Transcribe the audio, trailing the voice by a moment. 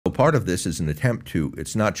part of this is an attempt to,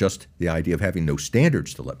 it's not just the idea of having no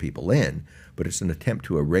standards to let people in, but it's an attempt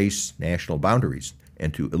to erase national boundaries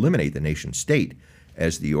and to eliminate the nation state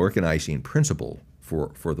as the organizing principle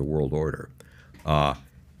for the world order. That's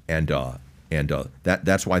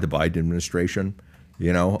why the Biden administration,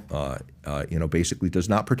 basically does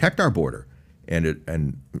not protect our border.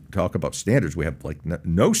 And talk about standards, we have like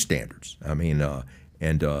no standards. I mean, the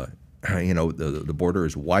border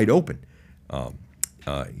is wide open.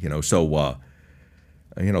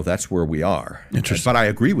 That's where we are. But I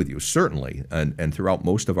agree with you, certainly. And throughout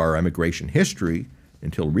most of our immigration history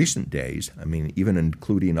until recent days, I mean, even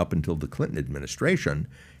including up until the Clinton administration,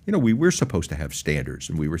 we were supposed to have standards,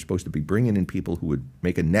 and we were supposed to be bringing in people who would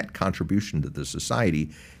make a net contribution to the society.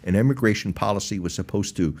 And immigration policy was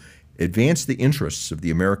supposed to advance the interests of the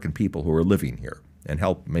American people who are living here and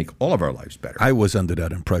help make all of our lives better. I was under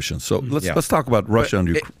that impression. So let's talk about Russia and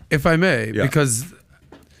Ukraine. If I may, because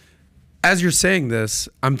as you're saying this,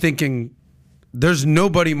 I'm thinking there's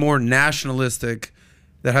nobody more nationalistic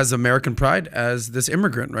that has American pride as this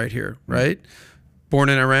immigrant right here, right? Born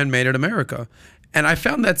in Iran, made in America. And I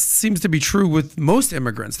found that seems to be true with most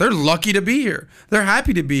immigrants. They're lucky to be here. They're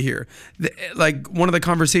happy to be here. Like one of the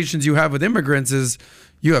conversations you have with immigrants is,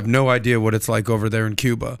 you have no idea what it's like over there in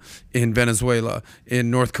Cuba, in Venezuela,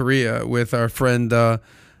 in North Korea with our friend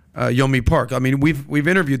Yomi Park. I mean, we've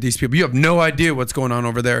interviewed these people. You have no idea what's going on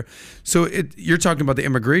over there. So you're talking about the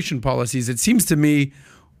immigration policies. It seems to me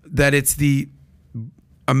that it's the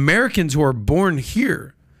Americans who are born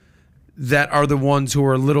here that are the ones who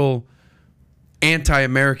are a little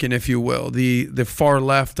anti-American, if you will, the far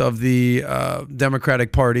left of the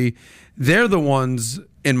Democratic Party. They're the ones,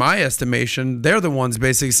 in my estimation, they're the ones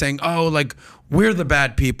basically saying, oh, like, we're the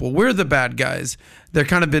bad people, we're the bad guys. They're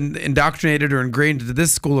kind of been indoctrinated or ingrained into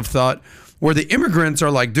this school of thought, where the immigrants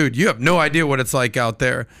are like, dude, you have no idea what it's like out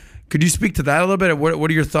there. Could you speak to that a little bit?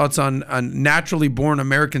 What are your thoughts on naturally born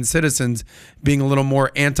American citizens being a little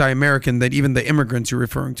more anti-American than even the immigrants you're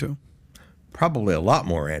referring to? Probably a lot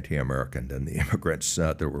more anti-American than the immigrants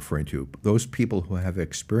they're referring to. Those people who have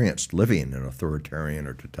experienced living in authoritarian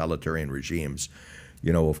or totalitarian regimes,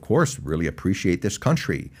 of course, really appreciate this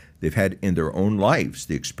country. They've had in their own lives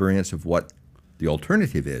the experience of what the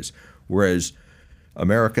alternative is, whereas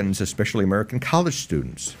Americans, especially American college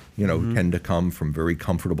students, tend to come from very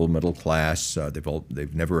comfortable middle class.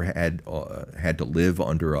 They've never had to live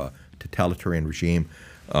under a totalitarian regime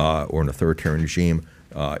or an authoritarian regime.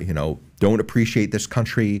 Don't appreciate this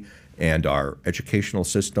country and our educational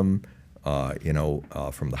system.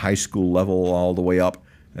 From the high school level all the way up,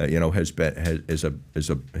 has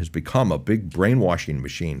become a big brainwashing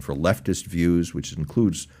machine for leftist views, which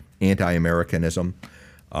includes anti-Americanism.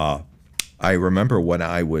 I remember when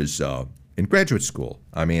I was in graduate school.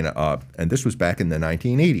 I mean, and this was back in the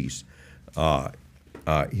 1980s.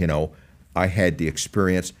 I had the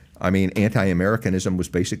experience. I mean, anti-Americanism was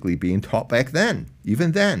basically being taught back then,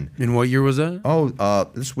 even then. In what year was that? Oh,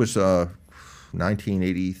 this was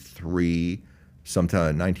 1983,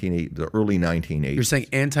 sometime the early 1980s. You're saying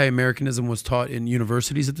anti-Americanism was taught in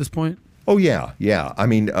universities at this point? Oh yeah, yeah. I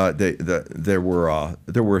mean, there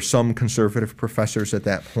were some conservative professors at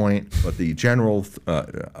that point, but the general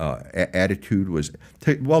attitude was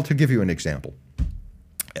to give you an example,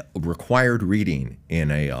 required reading in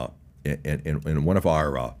one of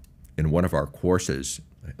our courses,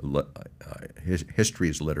 history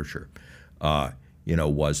is literature,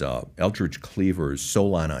 was Eldridge Cleaver's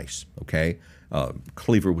Soul on Ice. Okay,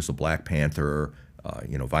 Cleaver was a Black Panther,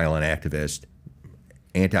 violent activist,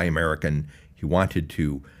 anti-American. He wanted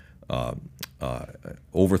to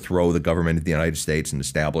overthrow the government of the United States and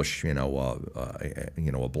establish,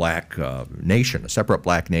 a black nation, a separate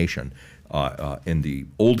black nation in the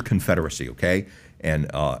old Confederacy. Okay,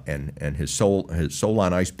 and his Soul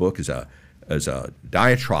on Ice book is a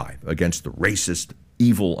diatribe against the racist,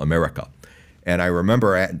 evil America. And I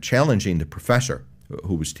remember challenging the professor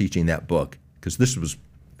who was teaching that book, because this was,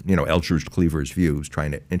 Eldridge Cleaver's view, was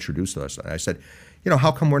trying to introduce us. And I said,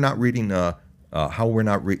 how come we're not reading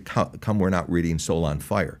reading Soul on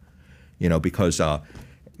Fire? Because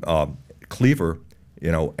Cleaver,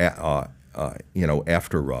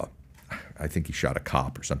 after I think he shot a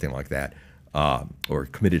cop or something like that, or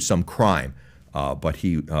committed some crime, but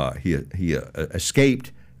he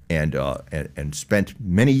escaped and spent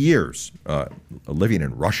many years living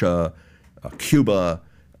in Russia, Cuba.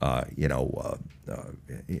 I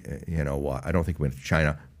don't think he went to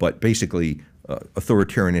China, but basically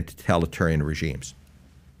authoritarian and totalitarian regimes.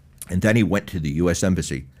 And then he went to the U.S.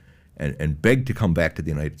 Embassy and begged to come back to the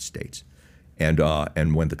United States. And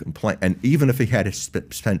when the complaint, and even if he had to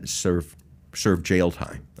serve jail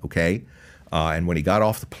time, okay? And when he got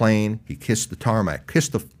off the plane, he kissed the tarmac,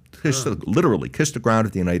 literally kissed the ground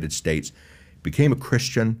of the United States, became a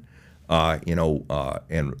Christian,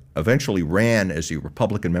 and eventually ran as a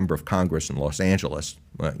Republican member of Congress in Los Angeles,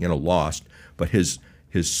 lost. But his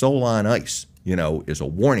soul on ice, is a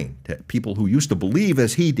warning to people who used to believe,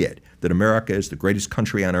 as he did, that America is the greatest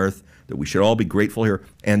country on earth, that we should all be grateful here,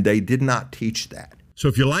 and they did not teach that. So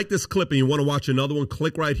if you like this clip and you want to watch another one,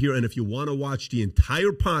 click right here. And if you want to watch the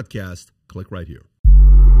entire podcast, click right here.